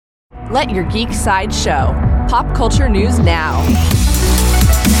Let your geek side show. Pop culture news now.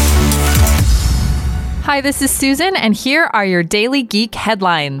 Hi, this is Susan, and here are your daily geek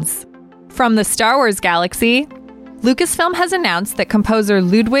headlines. From the Star Wars galaxy, Lucasfilm has announced that composer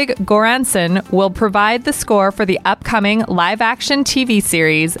Ludwig Göransson will provide the score for the upcoming live-action TV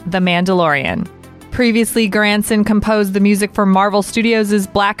series, The Mandalorian. Previously, Göransson composed the music for Marvel Studios'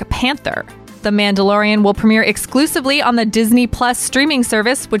 Black Panther. The Mandalorian will premiere exclusively on the Disney Plus streaming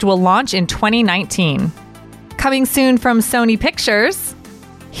service, which will launch in 2019. Coming soon from Sony Pictures,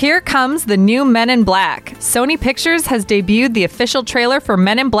 here comes the new Men in Black. Sony Pictures has debuted the official trailer for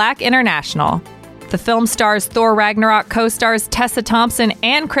Men in Black International. The film stars Thor Ragnarok co-stars Tessa Thompson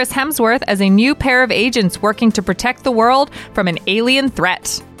and Chris Hemsworth as a new pair of agents working to protect the world from an alien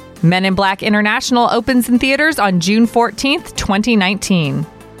threat. Men in Black International opens in theaters on June 14th, 2019.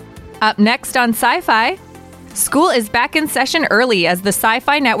 Up next on Sci-Fi, school is back in session early as the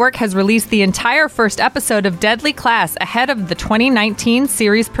Sci-Fi Network has released the entire first episode of Deadly Class ahead of the 2019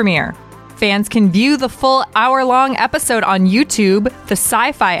 series premiere. Fans can view the full hour-long episode on YouTube, the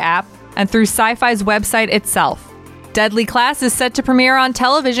Sci-Fi app, and through Sci-Fi's website itself. Deadly Class is set to premiere on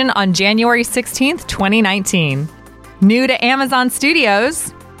television on January 16th, 2019. New to Amazon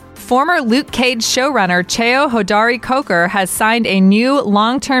Studios, former Luke Cage showrunner Cheo Hodari Coker has signed a new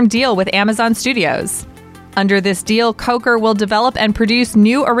long-term deal with Amazon Studios. Under this deal, Coker will develop and produce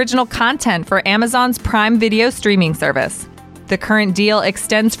new original content for Amazon's Prime Video streaming service. The current deal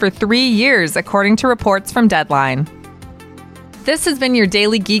extends for 3 years, according to reports from Deadline. This has been your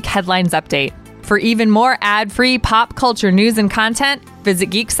Daily Geek Headlines Update. For even more ad-free pop culture news and content, visit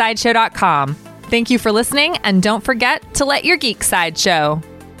geeksideshow.com. Thank you for listening, and don't forget to let your geek side show.